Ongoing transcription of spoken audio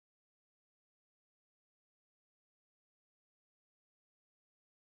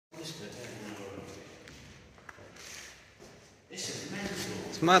this bit there. This is mental.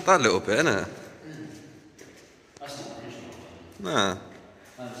 It's mad that little bit, isn't it? That's not original. Nah.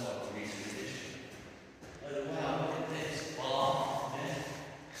 That's like a recent edition. Oh wow, look at this bar.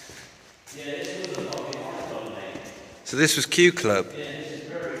 Yeah, this was a fucking icon, mate. So this was Q Club. Yeah, this is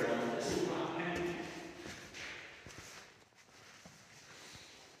very long. It's all about painting.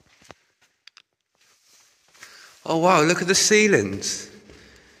 Oh wow, look at the ceilings.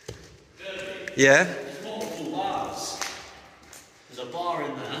 Yeah? There's multiple bars. There's a bar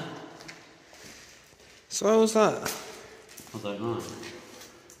in there. So how was that? I don't know.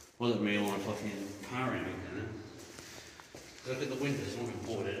 Wasn't really on fucking power anything, you know? Look at the windows, it's not even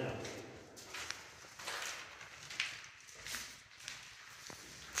boarded up.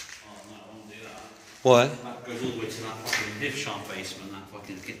 Oh no, I won't do that. Why? That goes all the way to that fucking lift shaft basement, that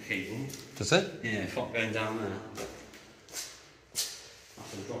fucking cable. Does it? Yeah, fuck going down there.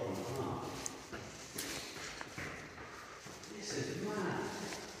 That's a drop on the heart. This is mad.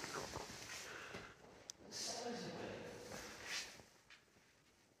 The size of it.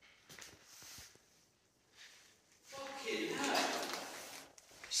 Fucking hell.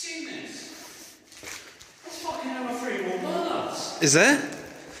 Seen this? That's fucking over 3 more burners. Is there?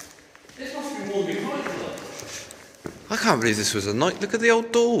 This must be more than Nightclub. I can't believe this was a night. Look at the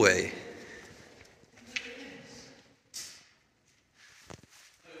old doorway.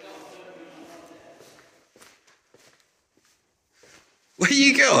 Where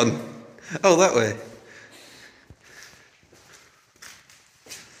you going? Oh, that way.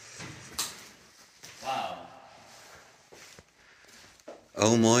 Wow.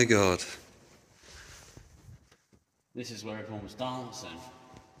 Oh my god. This is where everyone was dancing.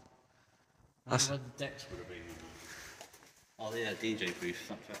 That's... Where the decks would have been. Oh yeah, DJ booth,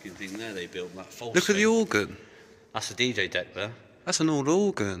 that fucking thing there they built, that false Look at thing. the organ. That's a DJ deck there. That's an old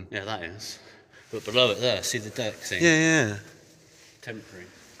organ. Yeah, that is. But below it there, see the deck thing? Yeah, yeah. Temporary.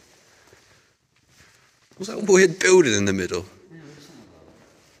 What's that weird building in the middle? Yeah, what's that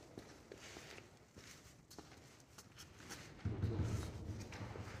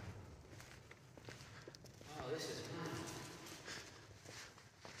about? Oh, this is mad.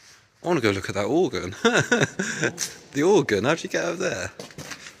 I want to go look at that organ. The organ, how'd you get up there?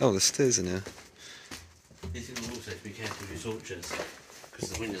 Oh, there's stairs in here. This is also to be careful with your torches,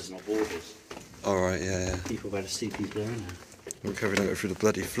 because the windows are not borders. Alright, yeah, yeah. People better see people are in there. We're covering over through the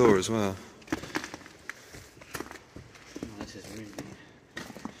bloody floor as well. Oh, this is really...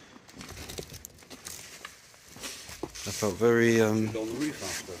 I felt very, Go on the roof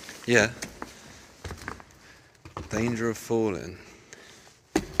after. yeah. Danger of falling.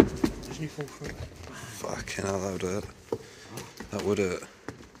 Doesn't he fall through it? Fucking hell, that would hurt. That would hurt.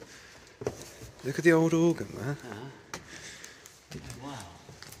 Look at the old organ, man. Wow.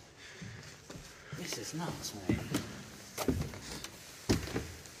 This is nuts, mate.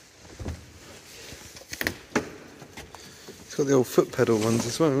 It's got the old foot pedal ones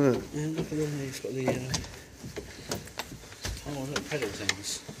as well, isn't it? Yeah, look at them, it's got the oh, look, pedal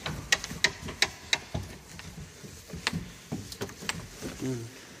things.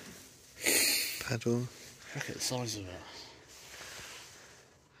 Pedal. Look at the size of it.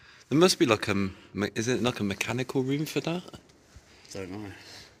 There must be like a, is it like a mechanical room for that? Don't know.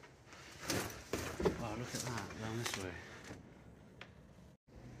 Wow, look at that, down this way.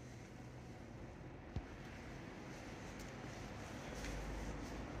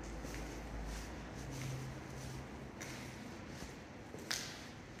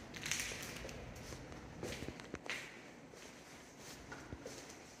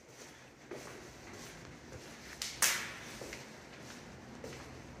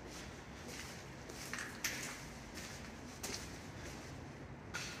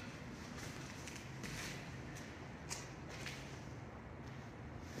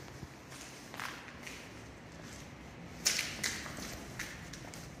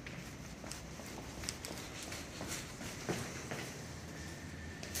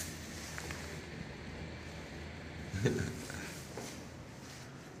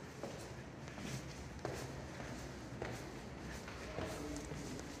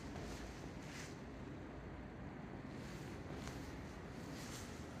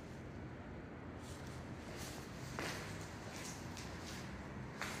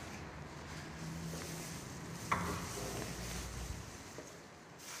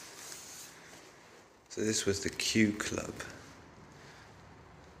 So this was the Q Club.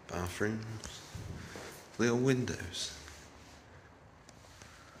 Bathrooms. Little windows.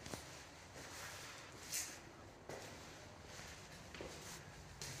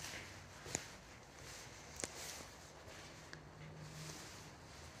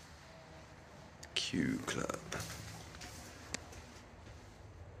 Q Club.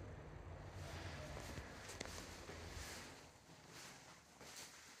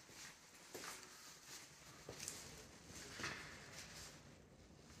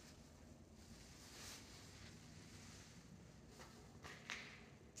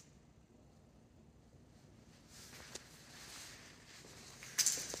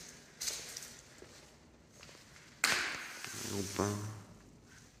 Little bar.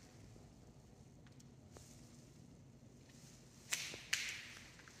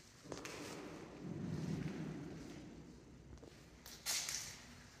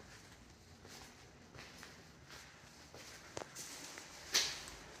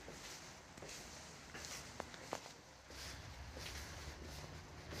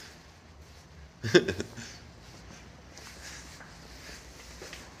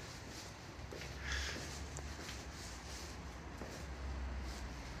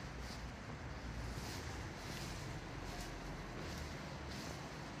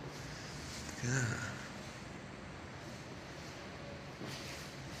 Yeah.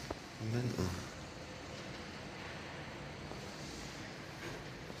 Mental.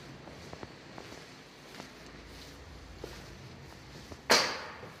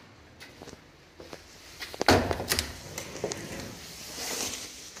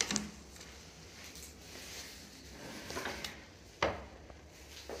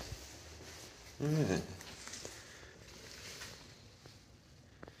 Yeah.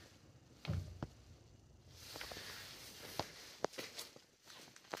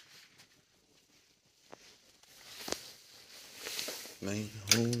 Main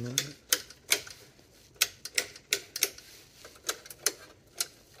hall now.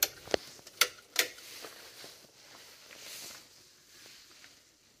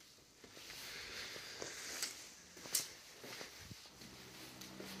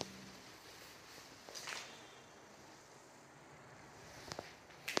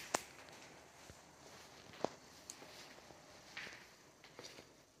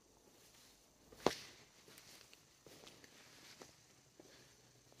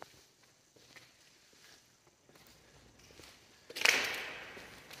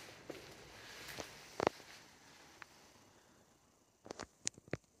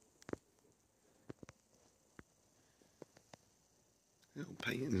 Little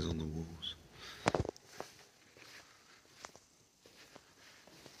paintings on the walls.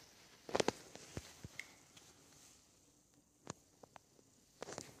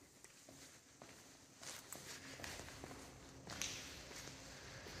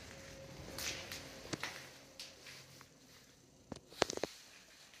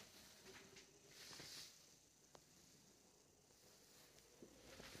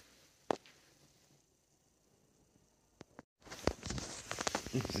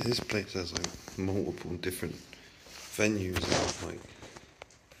 This place has like multiple different venues and like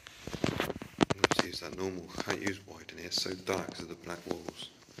you have to use that normal, can't use white in here, it's so dark because of the black walls.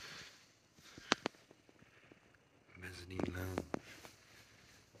 Mezzanine lounge.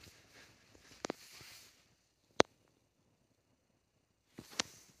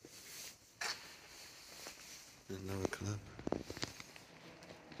 Another club.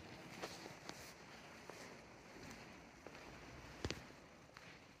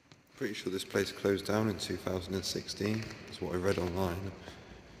 Pretty sure this place closed down in 2016. That's what I read online.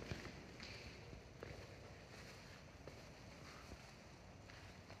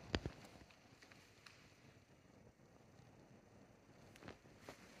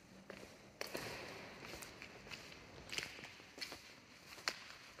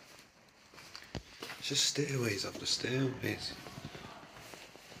 It's just stairways up the stairways.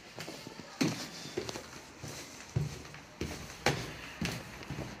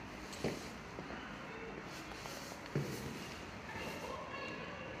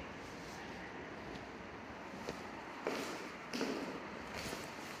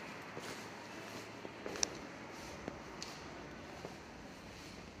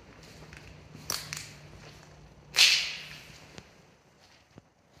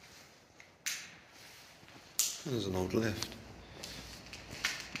 There's an old lift.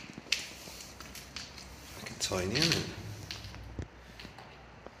 Fucking tiny, isn't it?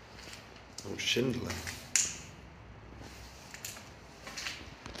 Old Schindler.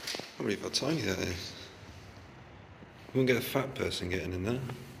 I can't believe how tiny that is. We wouldn't get a fat person getting in there.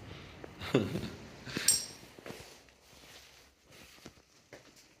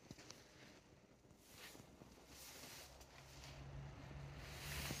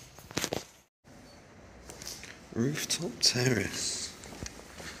 Rooftop terrace.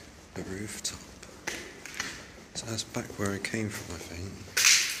 A rooftop. So that's back where I came from, I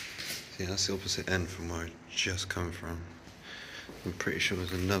think. Yeah, that's the opposite end from where I just come from. I'm pretty sure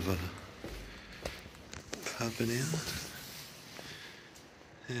there's another pub in here.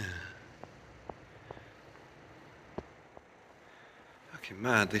 Yeah. Fucking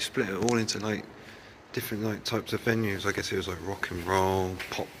mad, they split it all into like different like types of venues. I guess it was like rock and roll,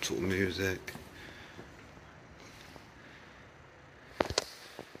 pop sort of music.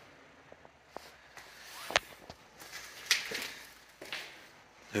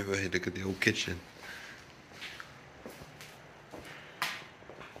 Over here, look at the old kitchen.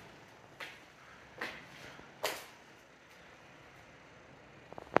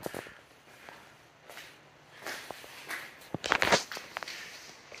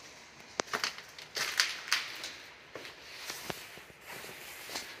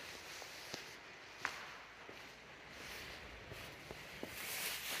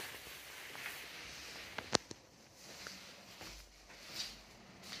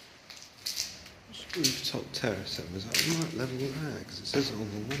 Rooftop terrace, then was that the right level there? Because it says it on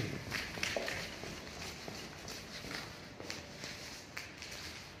the wall.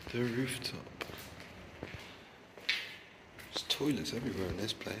 The rooftop. There's toilets everywhere in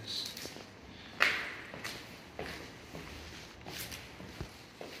this place.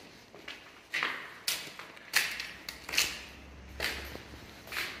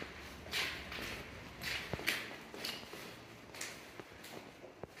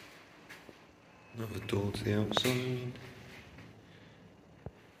 Another door to the outside.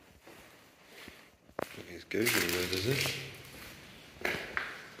 I think it goes anywhere, does it?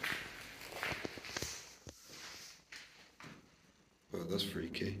 Well, that's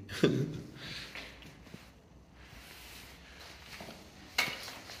freaky.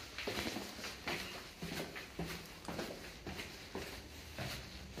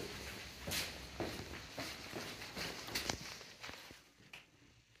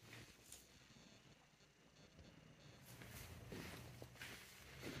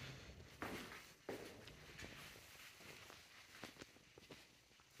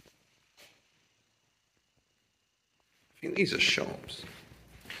 I think these are shops.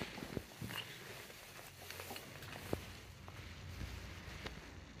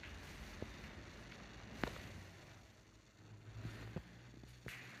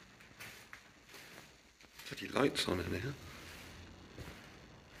 Bloody lights on in here.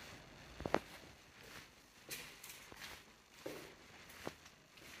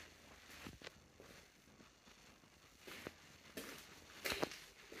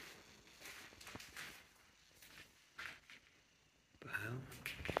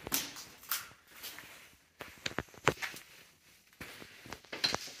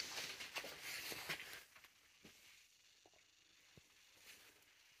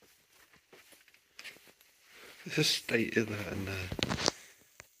 There's a state of that in there.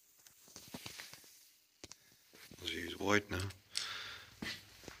 I'll use wide now.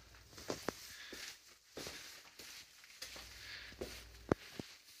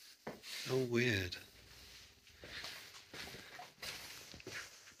 So weird.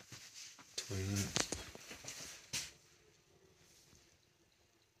 Toilet.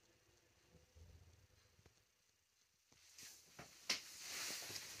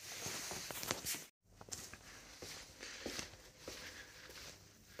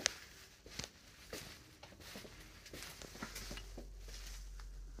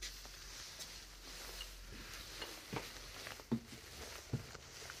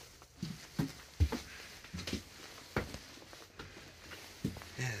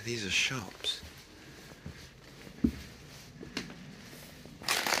 Yeah, these are shops.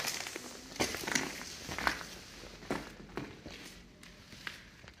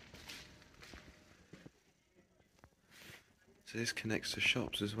 So this connects to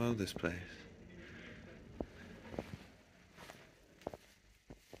shops as well, this place.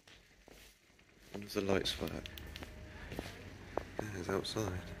 What does the lights work? There's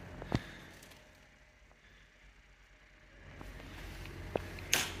outside.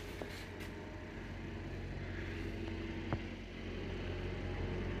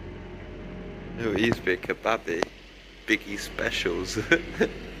 No, it used to be a kebabby. Biggie specials.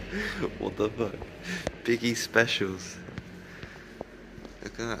 What the fuck? Biggie specials.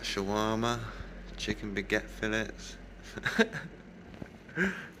 Look at that shawarma, chicken baguette fillets.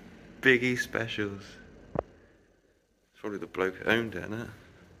 Biggie specials. It's probably the bloke who owned it, isn't it?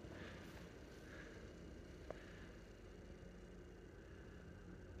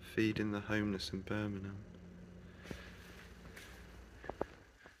 Feeding the homeless in Birmingham.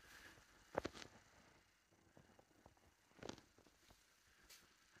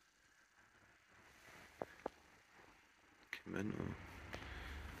 Mental.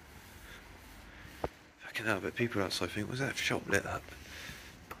 Fucking hell, but people outside think, was that shop lit up?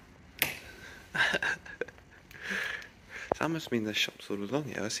 So that must mean the shop's all along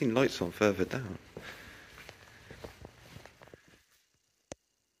here. I've seen lights on further down.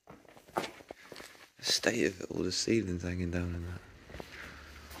 The state of it, all the ceilings hanging down and that.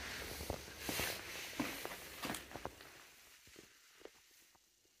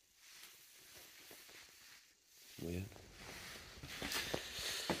 Weird.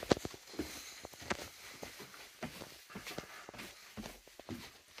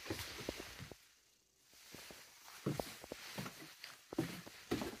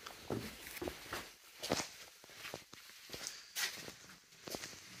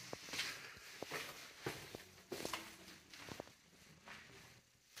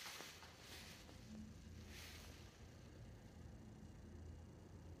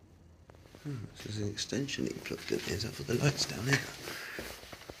 This is an extension he plugged in. Is that for the lights down here?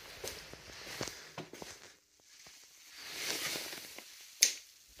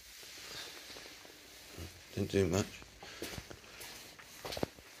 Didn't do much.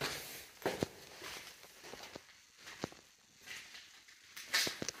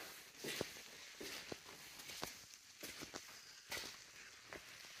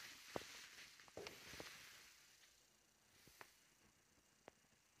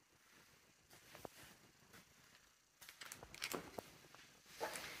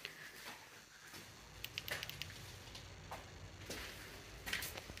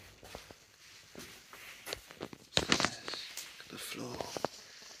 Floor.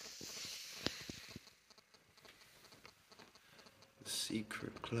 The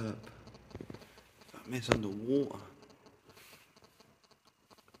secret club. That means underwater.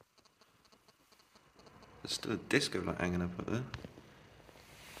 There's still a disco light hanging up there.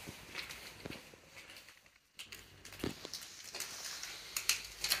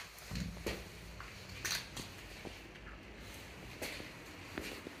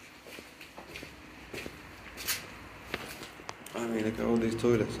 I mean, look at all these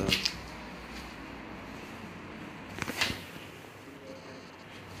toilets are.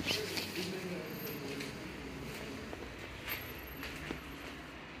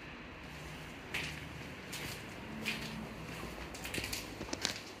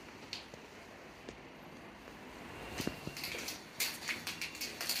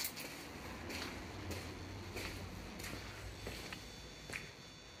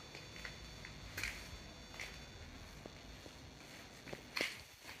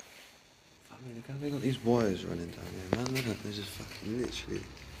 I mean, look how they got these wires running down here, man. Look at that, they're just fucking literally.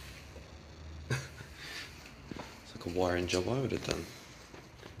 It's like a wiring job I would have done.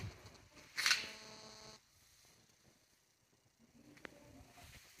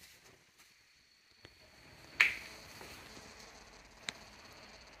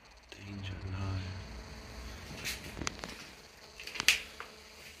 Danger, no.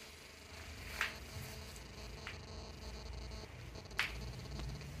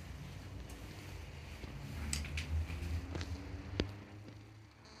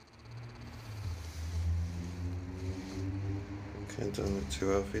 It doesn't look too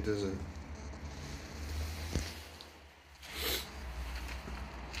healthy, does it?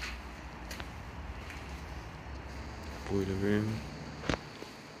 Boiler room.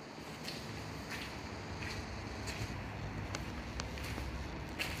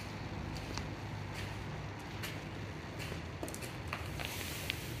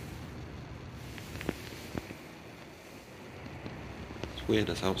 It's weird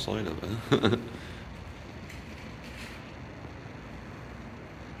that's outside of it.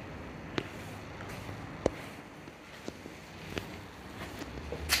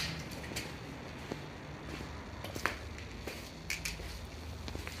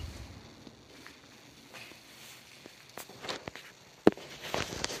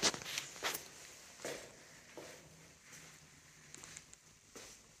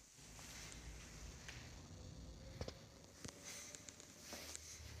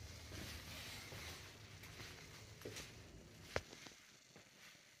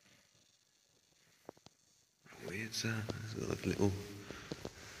 Weird's that? It's got like little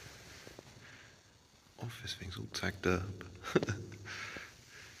office things all tagged up.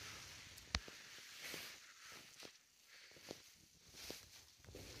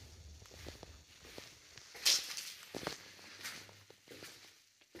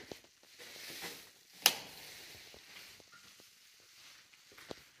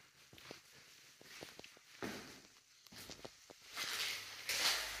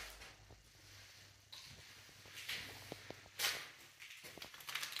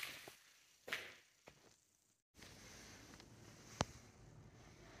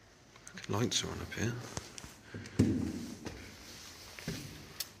 Lights are on up here.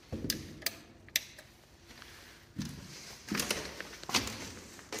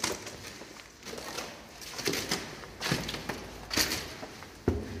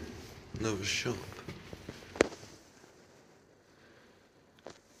 Another shop.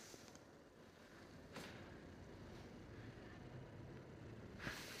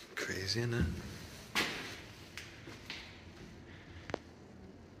 Crazy, isn't it?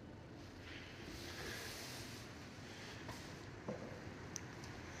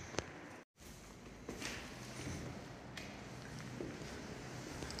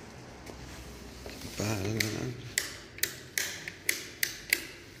 Bad, isn't it?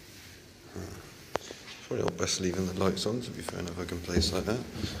 Probably not best leaving the lights on, to be fair, in a fucking place like that.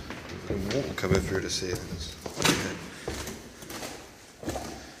 Water coming through the ceilings. Okay.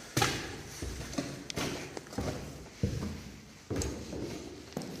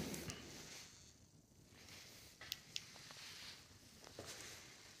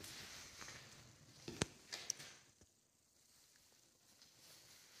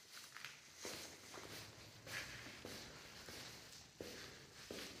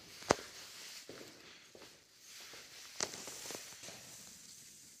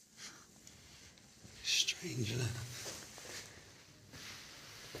 Strange, isn't it?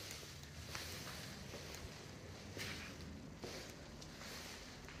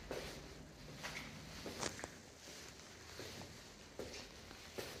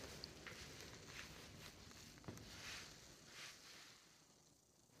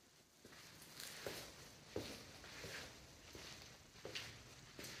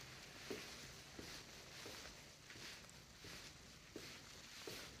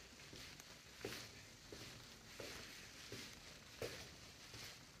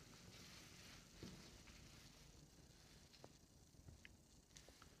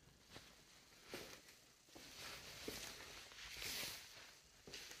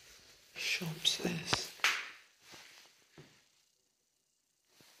 Shop's this?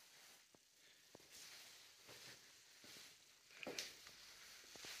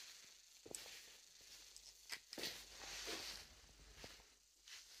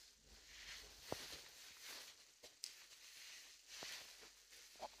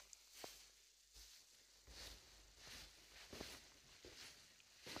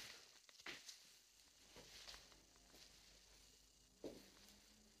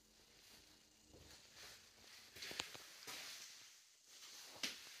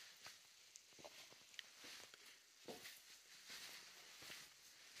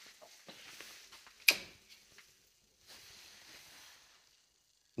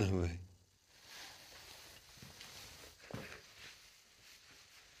 No way.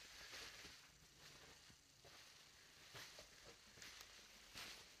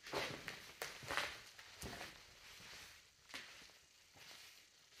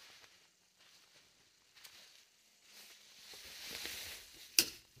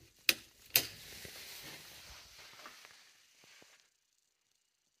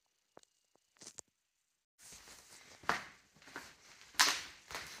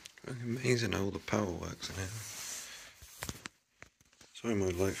 Amazing how all the power works in here. Sorry my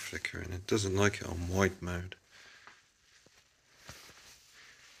light flickering, it doesn't like it on wide mode.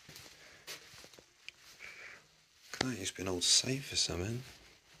 That used to be an old safe or something.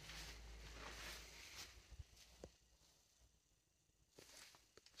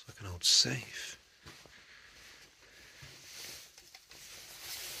 It's like an old safe.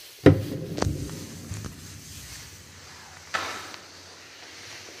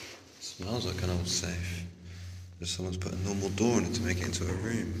 Smells like an old safe. Just someone's put a normal door in it to make it into a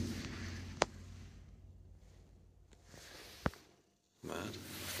room. Mad.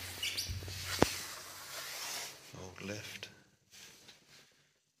 Old lift.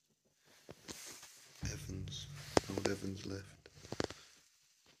 Evans. Old Evans lift.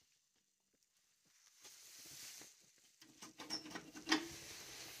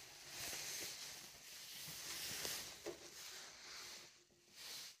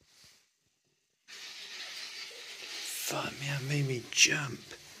 Fuck me, that made me jump.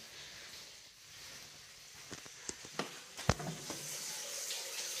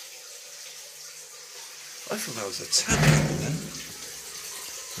 I thought that was a tap then.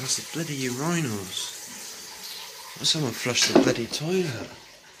 That's the bloody urinals. Why someone flushed the bloody toilet?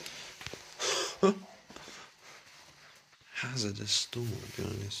 Hazardous storm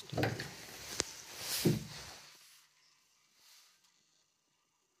behind this door.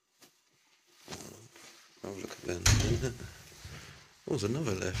 Have a look at them. Oh, there's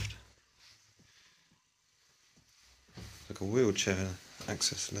another lift. Like a wheelchair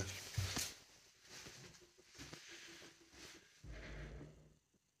access lift.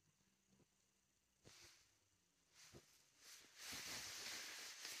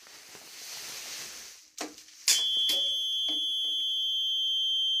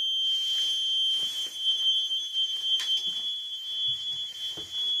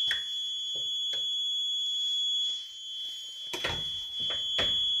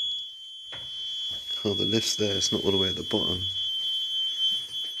 Oh, the lift's there, it's not all the way at the bottom.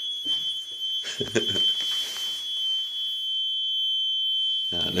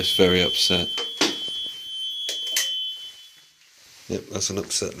 Yeah, the lift's very upset. Yep, that's an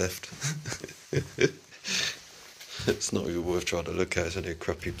upset lift. It's not even worth trying to look at, it's only a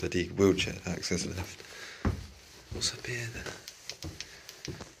crappy bloody wheelchair access lift. What's up here then?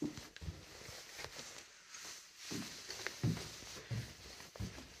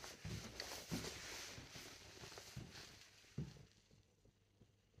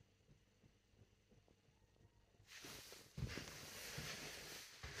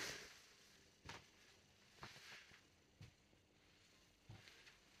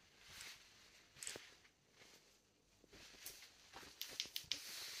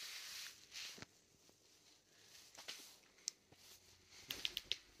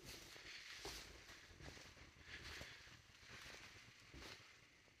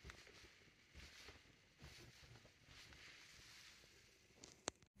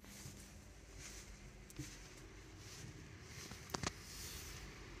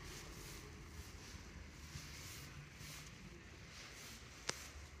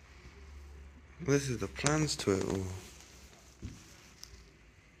 This is the plans to it all.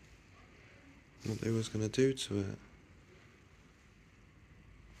 What they was going to do to it.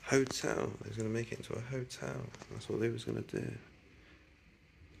 Hotel. They was going to make it into a hotel. That's what they was going to do.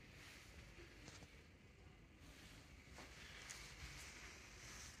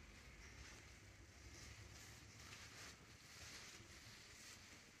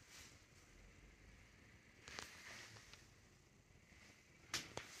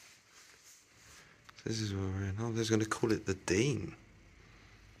 This is where we're in. Oh, they're going to call it the Dean.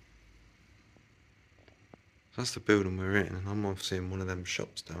 That's the building we're in, and I'm obviously in one of them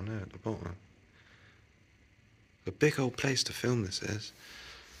shops down there at the bottom. A big old place to film this is.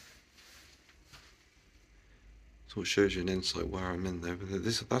 So it shows you an insight where I'm in there. But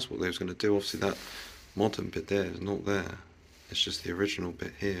that's what they was going to do. Obviously that modern bit there is not there. It's just the original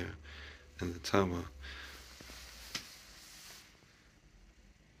bit here and the tower.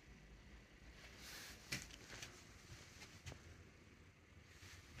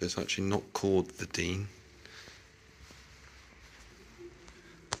 But it's actually not called the Dean.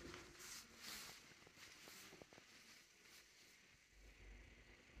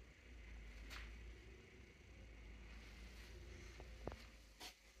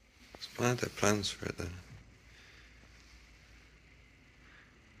 It's bad their plans for it then.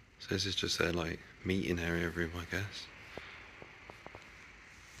 So this is just their like meeting area room, I guess.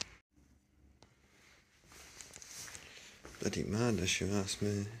 Bloody madness, you ask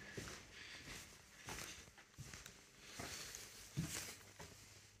me.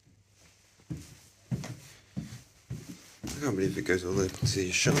 I can't believe it goes all the way up to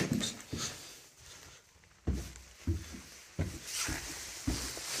these shops.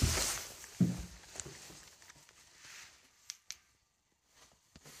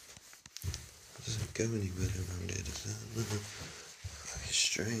 Doesn't go anywhere around here, does it? It's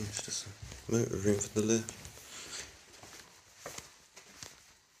strange, there's a motor room for the lift.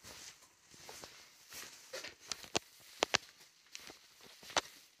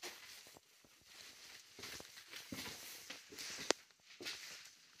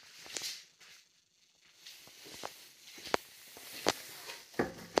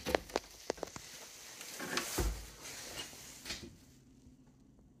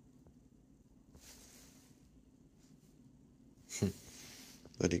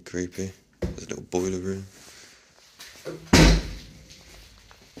 Bloody creepy. There's a little boiler room.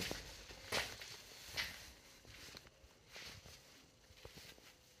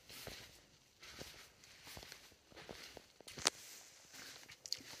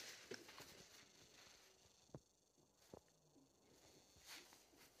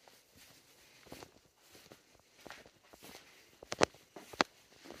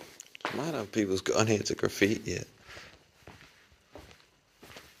 Mad how people's got on here to graffiti it.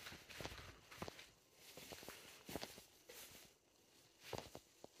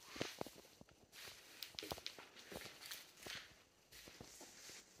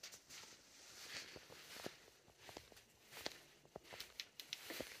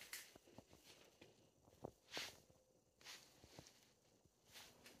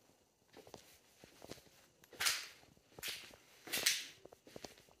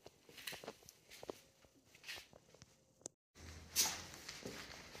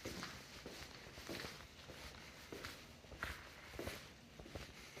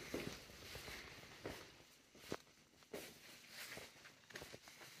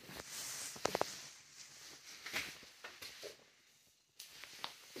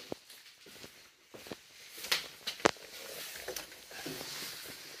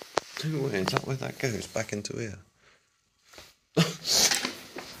 No way, is that where that goes? Back into here?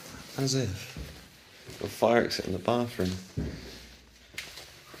 As if. A fire exit in the bathroom.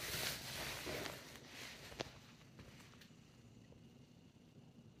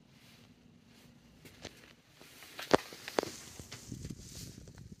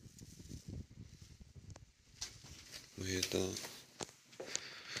 Weird that.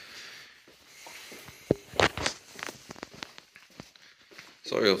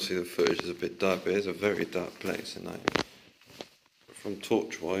 Sorry, obviously the footage is a bit dark, but it is a very dark place, and from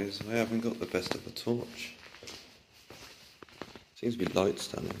torch-wise, I haven't got the best of a torch. Seems to be lights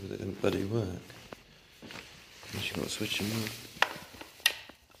down here, but they don't bloody work. Unless you've got to switch them on.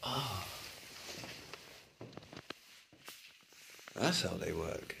 Ah. That's how they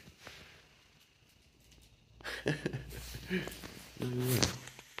work. No way.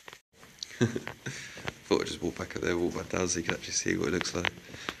 Thought I'd just walk back up there, walk back down so you can actually see what it looks like.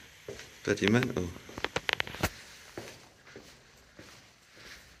 Bloody mental.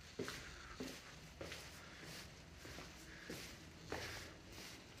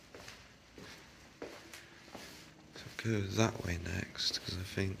 So go that way next, because I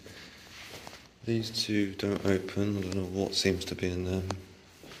think these two don't open. I don't know what seems to be in them.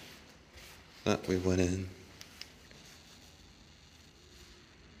 That we went in.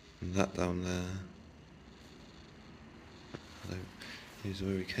 And that down there. Here's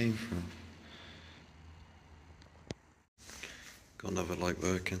where we came from. Got another light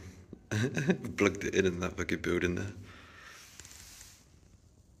working. Plugged it in that fucking building there.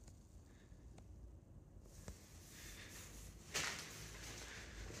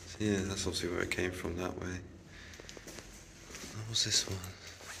 So yeah, that's obviously where it came from, that way. What was this one?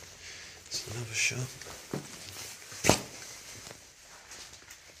 It's another shop.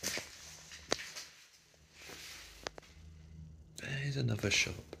 There's another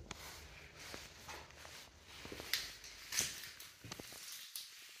shop.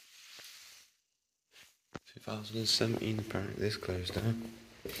 2017, apparently this closed down.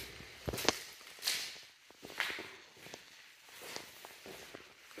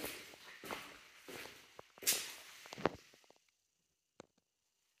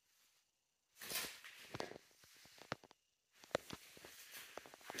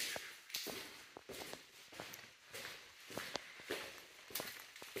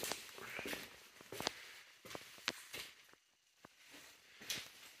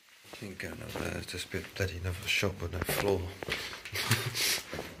 Ain't going over there, it's just a bit bloody another shop with no floor.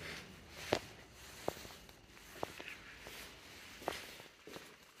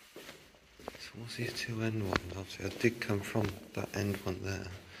 So what's these two end ones? Obviously I did come from that end one there.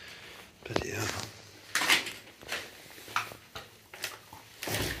 Bloody hell.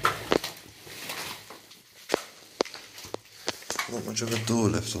 Not much of a door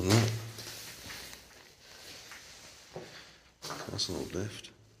left on that. That's an old lift.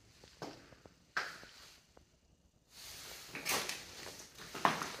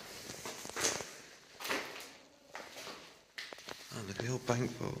 Oh, look at the old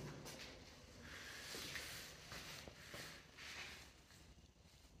bank vault.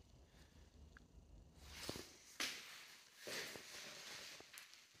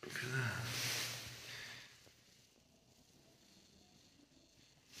 Look at that.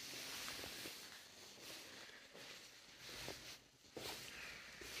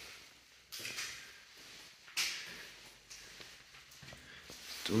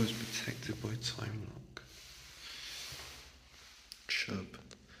 Door is protected by time lock. Chub.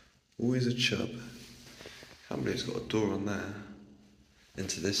 Always a chub. Can't believe it's got a door on there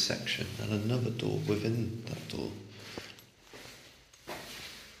into this section and another door within that door.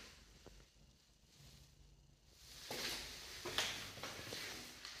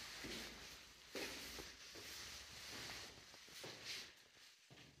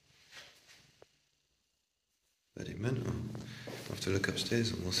 Bloody mental. I'll have to look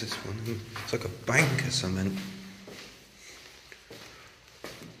upstairs and what's this one? It's like a bank or something.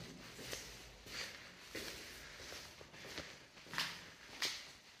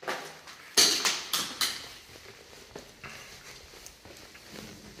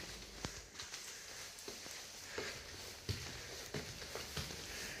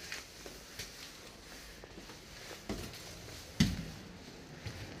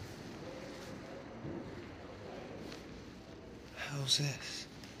 How's this?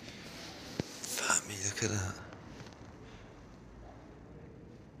 Fuck me, look at that.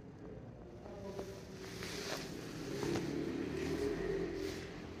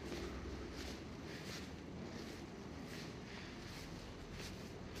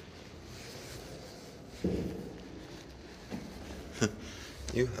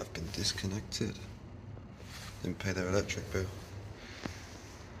 You have been disconnected. Didn't pay their electric bill.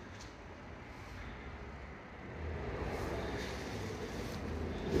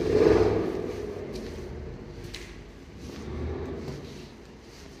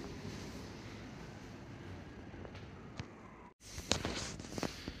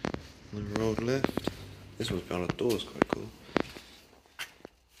 The road lift. This one's behind the door, is quite cool.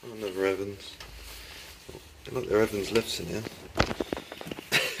 Oh, another Evans. Look, there are Evans lifts in here.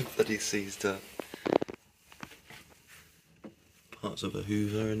 Bloody seized up. Parts of a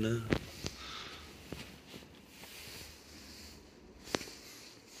Hoover in there.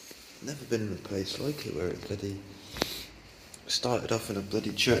 Never been in a place like it where it bloody started off in a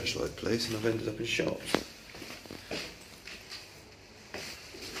bloody church-like place and I've ended up in shops.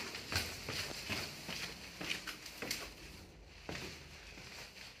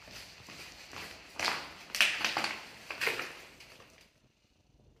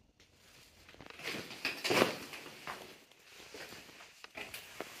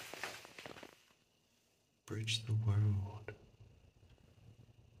 Bridge the world.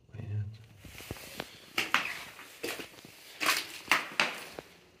 Weird.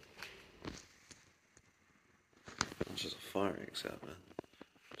 That's just a fire exit, man.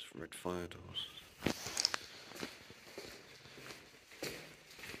 It's from red fire doors.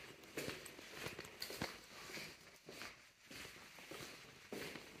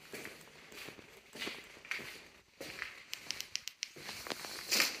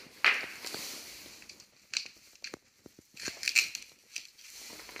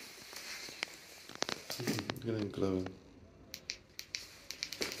 Look at them glowing.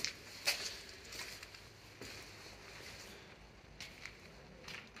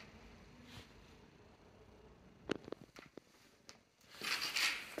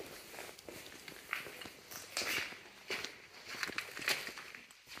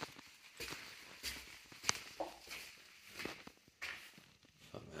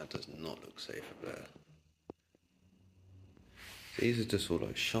 That does not look safe up there. These are just all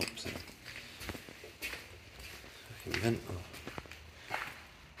like shops then. Fucking mental.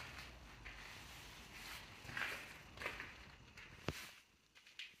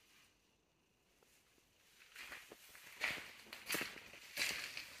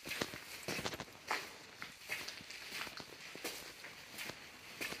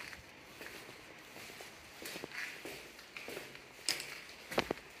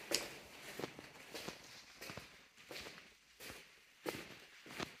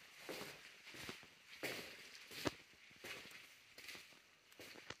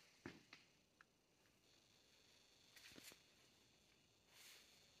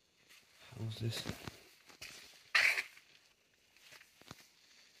 What's this?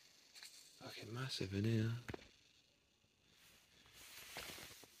 Fucking massive in here.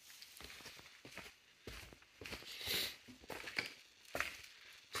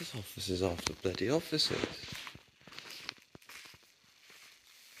 This office is after bloody offices.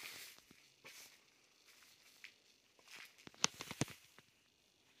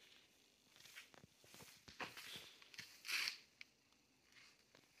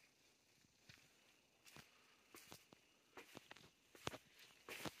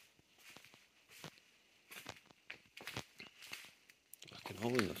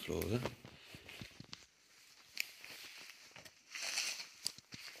 Hole in the floor there.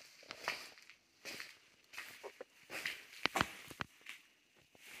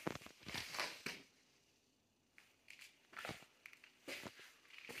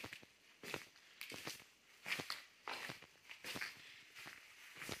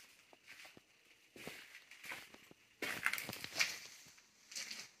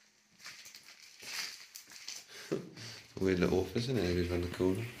 Weird little office, isn't it? Just around the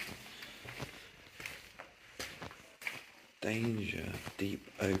corner. Danger, deep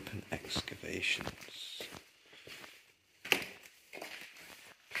open excavations.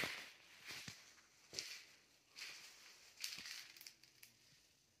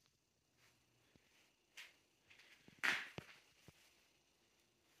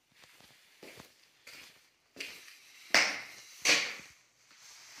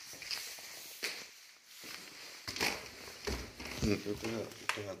 Look at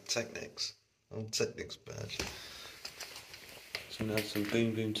that Technics. Old Technics badge. So now some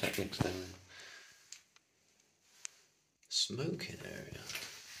Boom Boom Technics down there. Smoking area.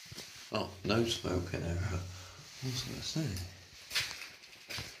 Oh, no smoking area. What's that say?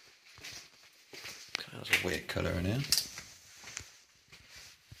 That's a weird colour in here.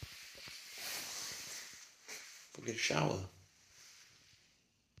 Fucking shower.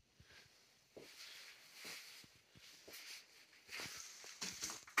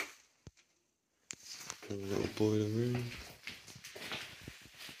 A little boiler room.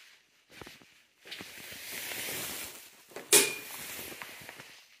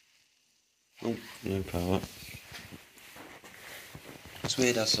 Oh, no power. It's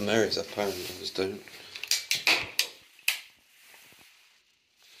weird how some areas have power and others don't.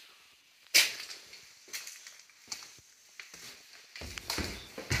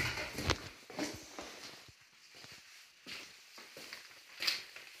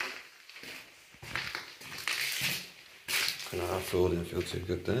 No, I feel didn't feel too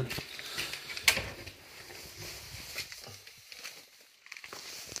good there.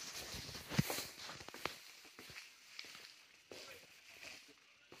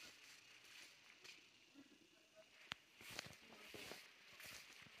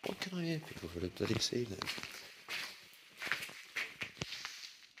 Why can I hear people for the bloody ceiling?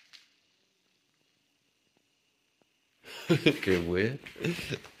 Getting weird.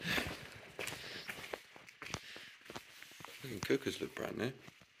 Fucking cookers look brand new.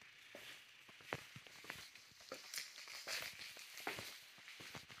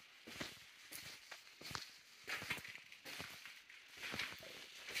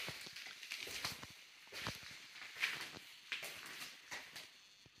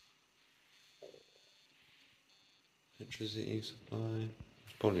 Electricity supply.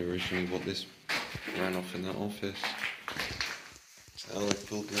 Probably originally what this ran off in that office. So they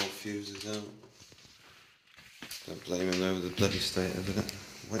pulled the old fuses out. Don't blame him over the bloody state of it.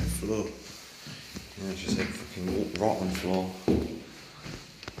 Wet floor. Yeah, she said fucking rotten floor.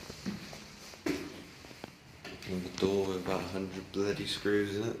 And the door with about 100 bloody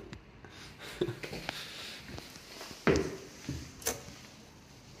screws in it.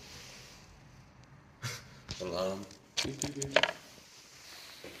 Alarm.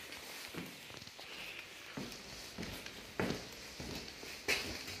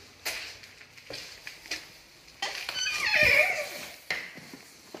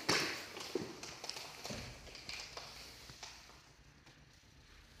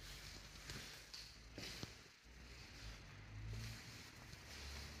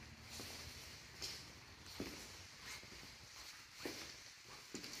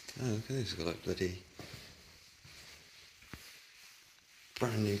 Oh, look at this, it's got like bloody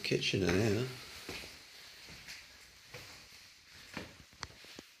brand new kitchen in here.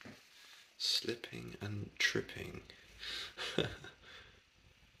 Slipping and tripping.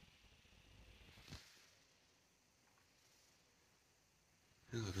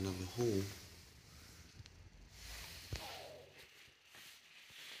 There's like another hall.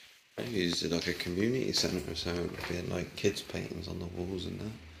 Maybe use it like a community centre or something, being like kids' paintings on the walls and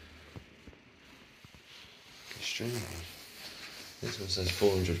that. Strange. This one says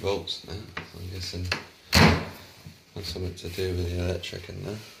 400 volts now. I'm guessing that's something to do with the electric in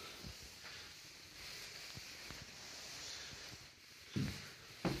there.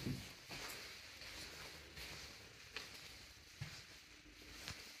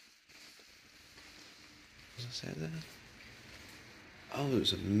 What does it say there? Oh, it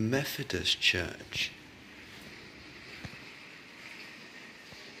was a Methodist church.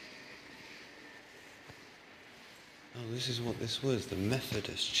 Oh, this is what this was, the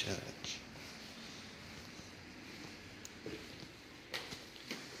Methodist church.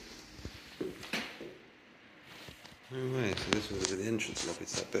 No way, so this was the entrance lobby,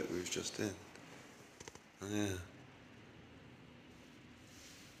 it's that bit we was just in. Oh yeah.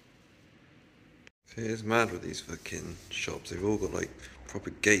 See, it's mad with these fucking shops, they've all got like proper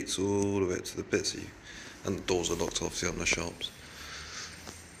gates all the way up to the bits, and the doors are locked obviously on the shops.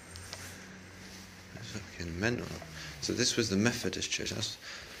 It's fucking mental. So this was the Methodist church. That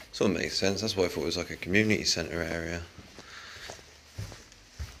sort of makes sense. That's why I thought it was like a community centre area.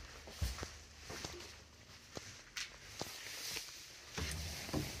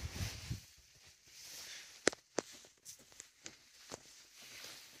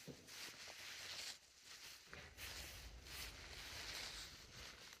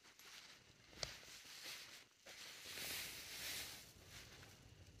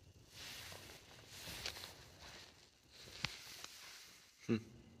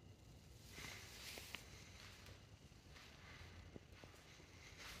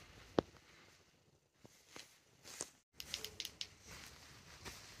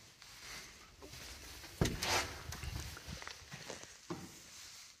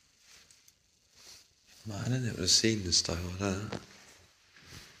 Man, I didn't know it was ceiling style like that.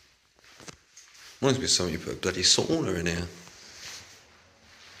 Reminds me of something you put a bloody sauna in here.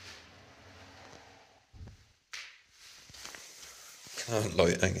 Kind of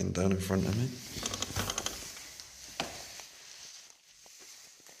light hanging down in front of me.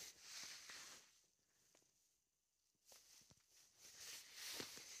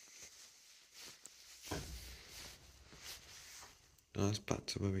 back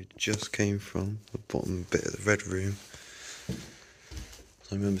to where we just came from, the bottom bit of the red room.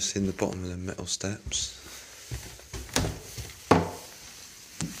 I remember seeing the bottom of the metal steps. Wow,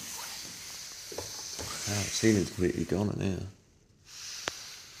 the ceiling's completely gone in here.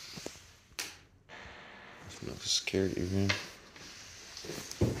 That's another security room.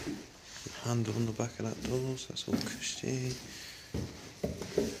 Handle on the back of that door, so that's all cushy.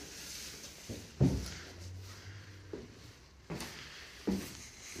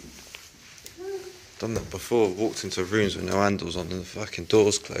 Done that before, walked into rooms with no handles on and the fucking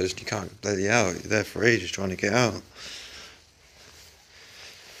doors closed. You can't bloody out, you're there for ages trying to get out.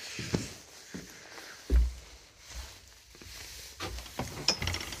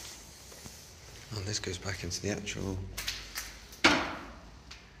 And this goes back into the actual,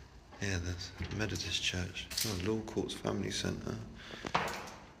 the Methodist church. Oh, Law Courts Family Centre.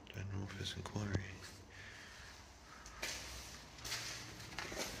 General Office Inquiry.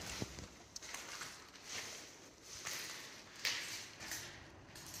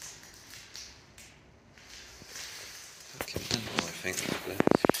 Fucking mental, I think, this place.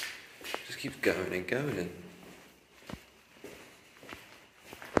 Just keeps going and going.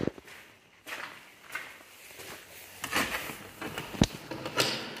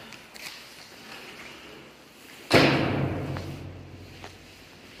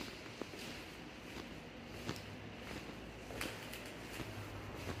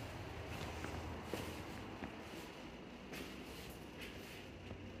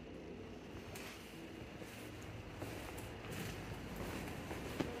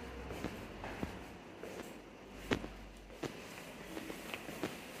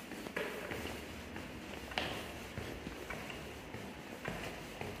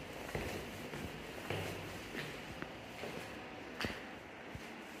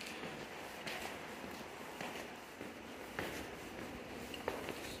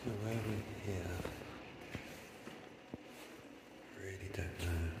 So where are we here? Really don't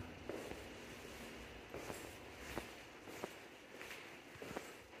know.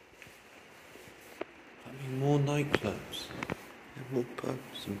 I mean, more nightclubs. More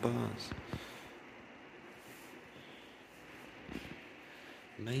pubs and bars.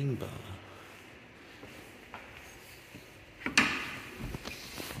 Main bar. Oh,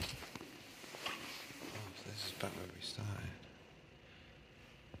 so this is back where we started.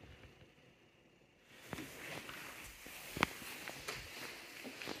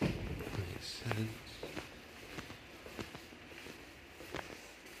 Makes sense.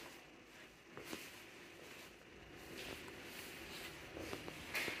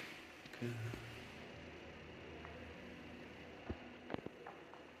 Okay.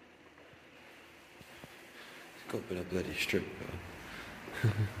 It's got a bit of bloody strip though.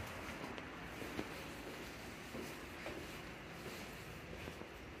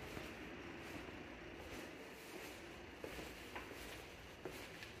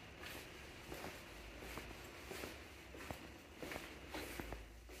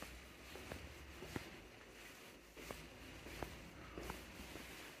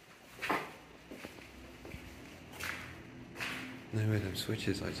 No way them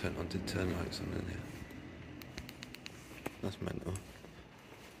switches I turned on did turn lights on in here. That's mental.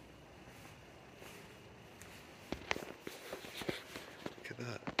 Look at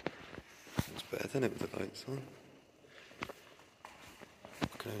that. It's better than it with the lights on.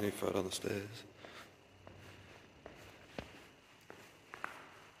 I can only fall down the stairs.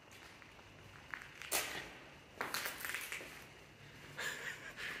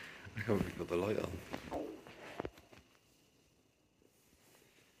 I can't believe we got the light on.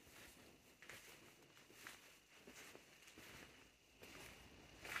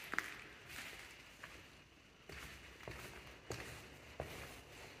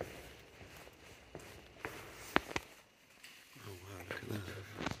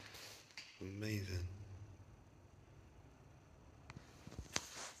 Amazing.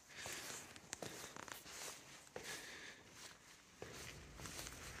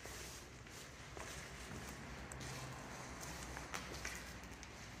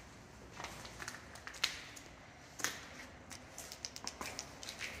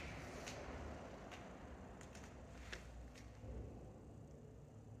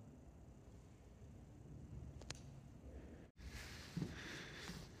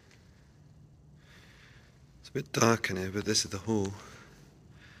 It's a bit dark in here, but this is the hall.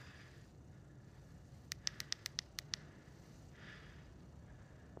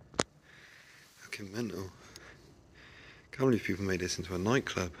 Fucking mental. Can't believe people made this into a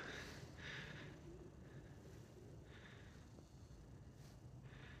nightclub.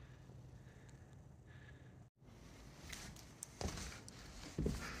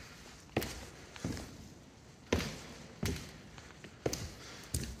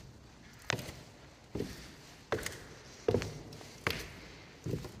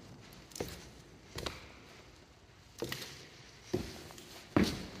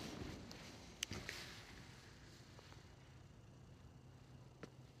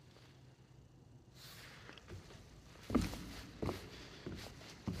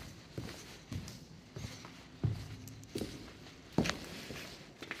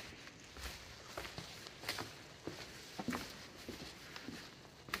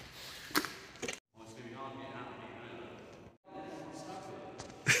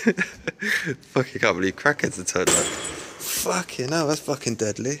 Fucking can't believe crackheads are turned up. Fucking hell, that's fucking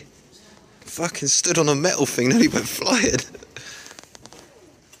deadly. Fucking stood on a metal thing, nearly went flying.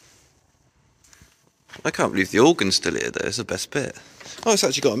 I can't believe the organ's still here though, it's the best bit. Oh, it's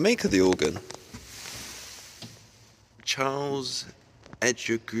actually got a make of the organ. Charles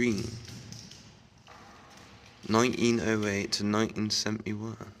Edgar Green. 1908 to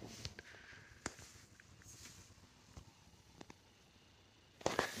 1971.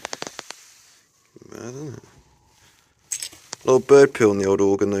 Mad, isn't it? A lot of bird poo on the old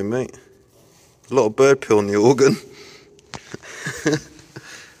organ though, mate. A lot of bird poo on the organ.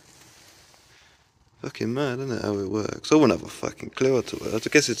 Fucking mad, isn't it, how it works? I wouldn't have a fucking clue how to work. I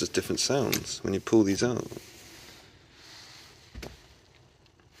guess it's just different sounds when you pull these out.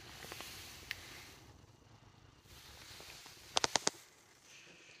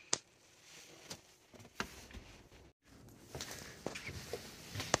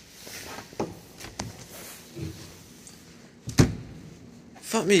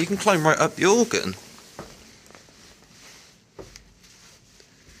 Fuck me, you can climb right up the organ.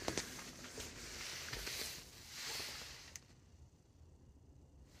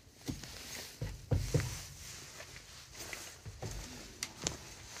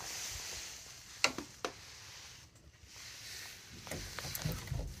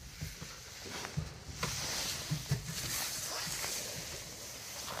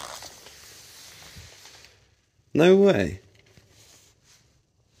 No way.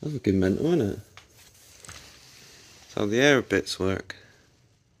 That's a good mental, isn't it? That's how the air bits work.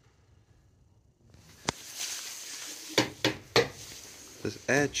 There's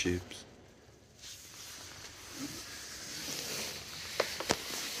air tubes.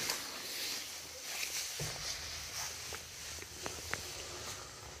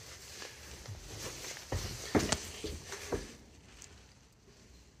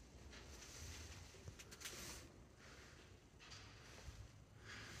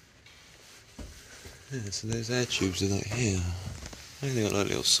 Yeah, so those air tubes are like here. I think they got like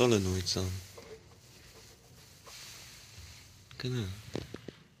little solenoids on. Look at that.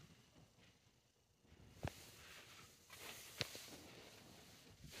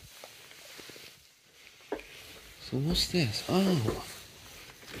 So what's this? Oh!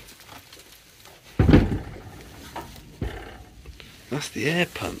 That's the air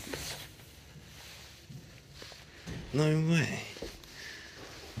pump. No way.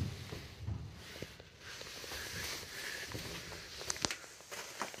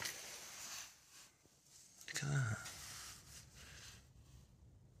 Look at that.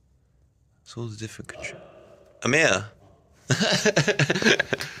 It's all the different controls. I'm here.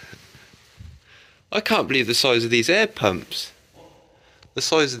 I can't believe the size of these air pumps. The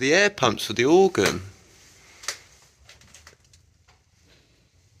size of the air pumps for the organ.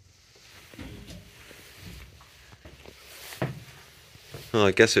 Oh,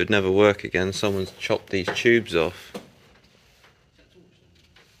 I guess it would never work again. Someone's chopped these tubes off.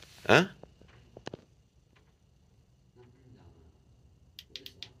 Huh?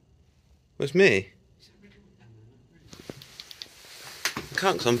 Where's me? I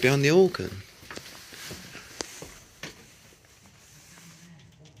can't because I'm behind the organ.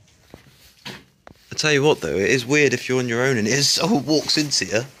 I tell you what though, it is weird if you're on your own and someone walks into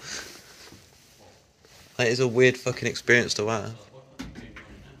you. That is a weird fucking experience to have.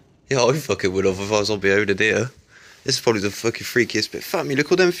 Yeah, I fucking would have if I was on my own in here. This is probably the fucking freakiest bit. Fuck me,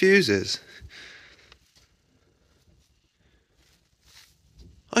 look all them fuses.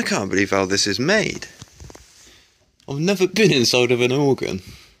 I can't believe how this is made. I've never been inside of an organ.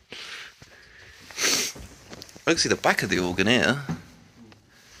 I can see the back of the organ here.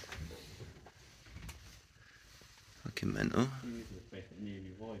 Fucking mental.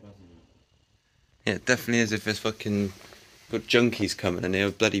 Yeah, it definitely is if there's fucking got junkies coming in here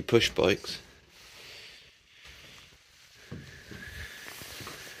with bloody push bikes.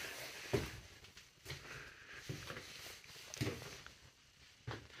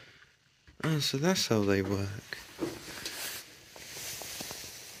 Oh, so that's how they work.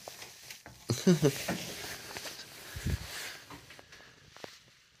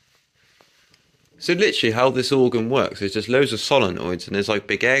 So literally how this organ works is just loads of solenoids and there's like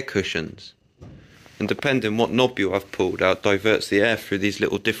big air cushions. And depending what knob you have pulled out, diverts the air through these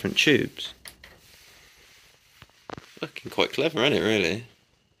little different tubes. Fucking quite clever, isn't it, really?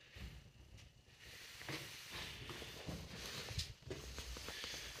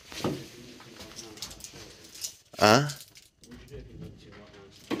 Huh?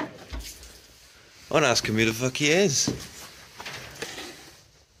 I'm asking who the fuck he is.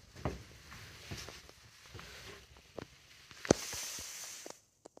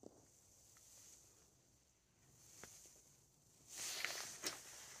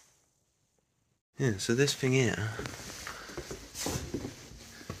 Yeah, so this thing here.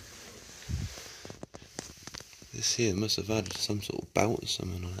 This here must have had some sort of belt or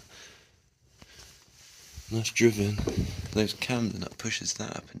something on it. And that's driven. Those cams and that pushes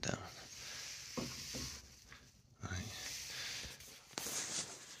that up and down. Right.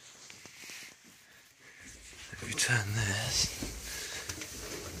 If we turn this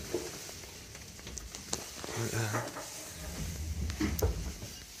like that.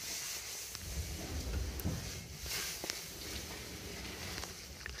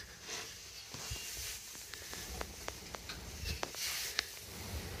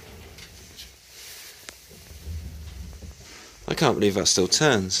 I can't believe that still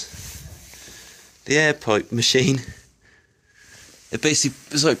turns. The air pipe machine, it basically,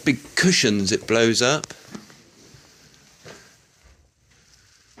 it's like big cushions it blows up.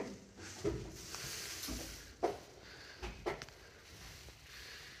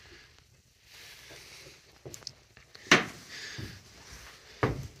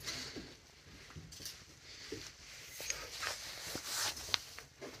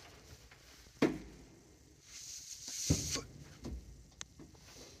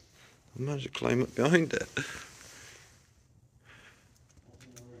 I managed to climb up behind it.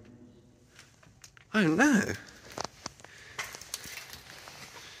 I don't know.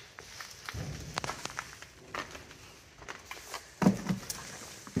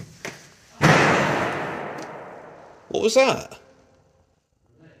 What was that?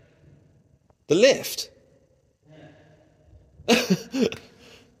 The lift? Yeah.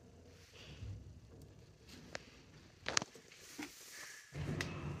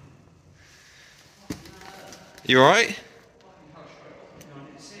 You alright?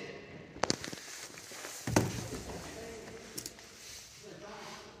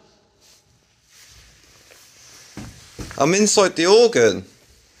 I'm inside the organ.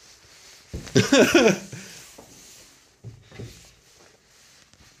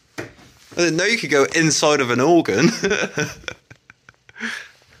 I didn't know you could go inside of an organ.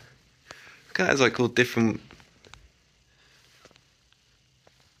 It's like all different.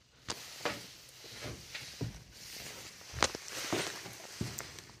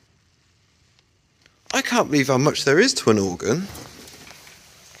 I can't believe how much there is to an organ.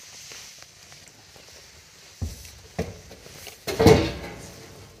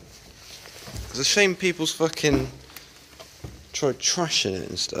 It's a shame people's fucking tried trashing it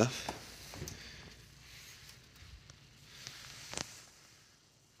and stuff.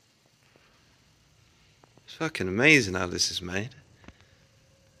 It's fucking amazing how this is made.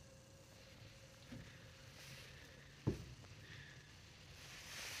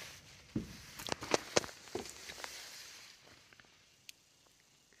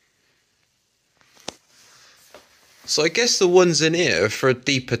 So I guess the ones in here are for a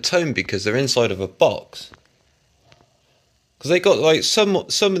deeper tone because they're inside of a box. Because they got like some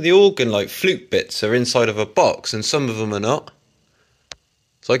of the organ like flute bits are inside of a box and some of them are not.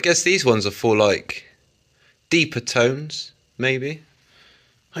 So I guess these ones are for like deeper tones, maybe.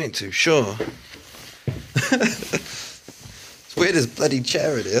 I ain't too sure. It's weird as bloody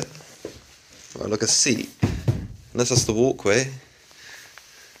chair in here. Right, like a seat. Unless that's the walkway.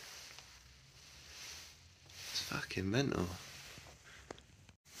 Fucking mental.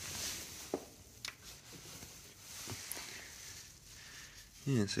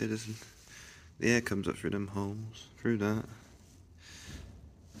 Yeah, see, the air comes up through them holes, through that.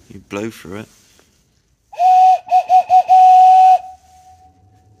 You blow through it.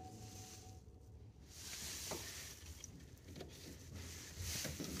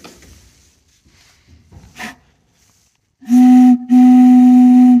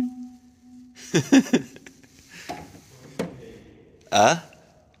 Huh?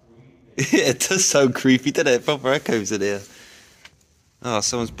 Yeah, it does sound creepy, doesn't it? Proper echoes in here. Oh,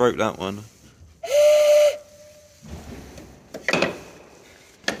 someone's broke that one.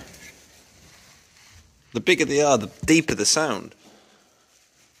 The bigger they are, the deeper the sound.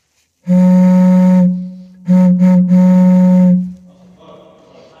 Yeah,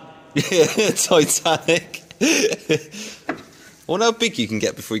 Titanic. I wonder how big you can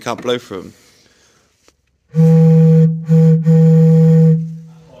get before you can't blow through them.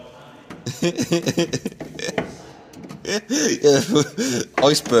 Yeah,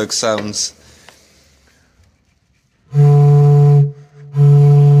 iceberg sounds.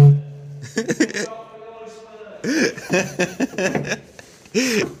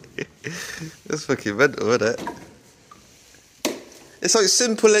 That's fucking mental, isn't it? It's like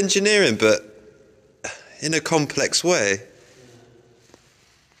simple engineering, but in a complex way.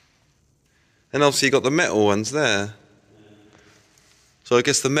 And obviously you got the metal ones there. So I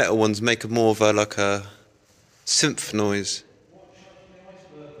guess the metal ones make more of a like a synth noise.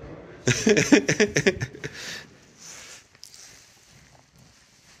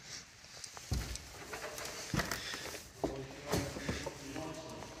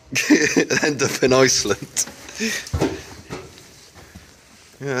 End up in Iceland.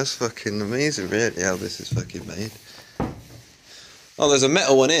 Yeah, that's fucking amazing, really, how this is fucking made. Oh, there's a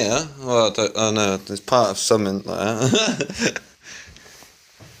metal one here. Oh no, there's part of something like that.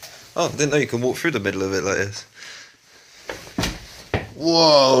 Oh, I didn't know you can walk through the middle of it like this.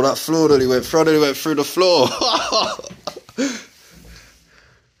 Whoa, that floor nearly went through the floor.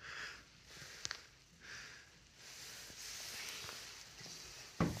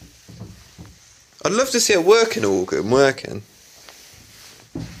 I'd love to see a working organ working.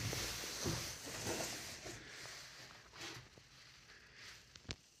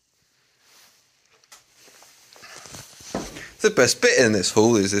 The best bit in this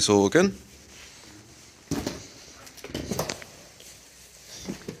hall is this organ.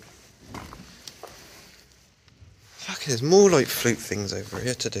 Fuck, there's more like flute things over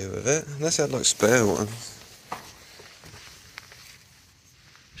here to do with it. Unless I had like spare ones.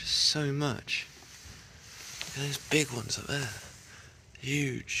 Just so much. Look at those big ones up there.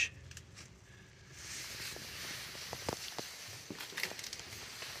 Huge.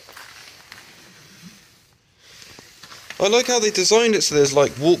 I like how they designed it so there's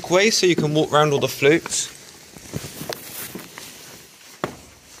like walkways so you can walk around all the flutes.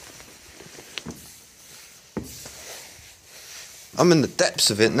 I'm in the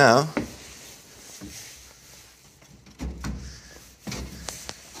depths of it now.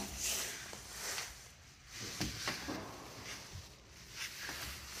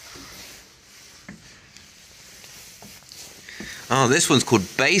 Oh, this one's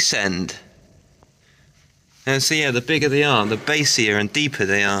called bass end. And so yeah, the bigger they are, the bassier and deeper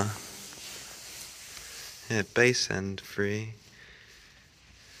they are. Yeah, bass end 3.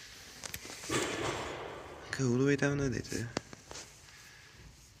 Go all the way down there, they do.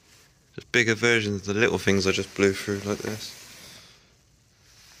 Just bigger versions of the little things I just blew through like this.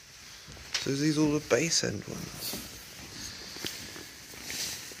 So these all the bass end ones.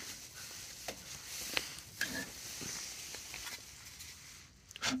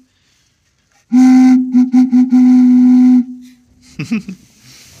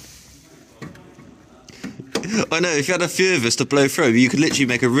 I know, if you had a few of us to blow through, you could literally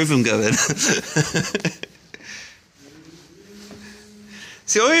make a rhythm going.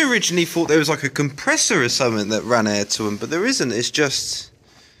 See, I originally thought there was like a compressor or something that ran air to them, but there isn't. It's just,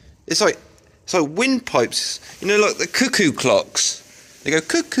 it's like windpipes. You know, like the cuckoo clocks. They go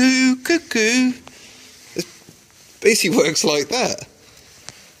cuckoo, cuckoo. It basically works like that.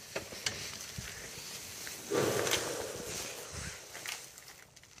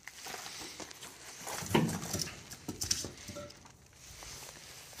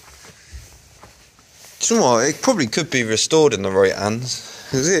 Do you know what? It probably could be restored in the right hands,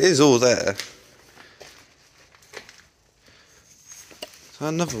 because it is all there. So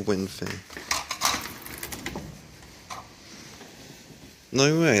another wind thing.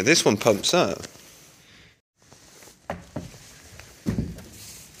 No way, this one pumps up.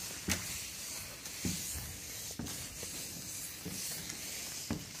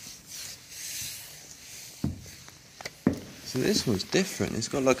 So this one's different, it's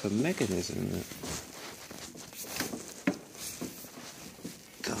got like a mechanism in it.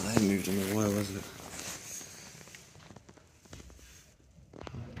 God, I haven't moved in a while, has it?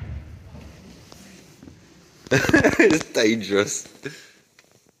 It's dangerous.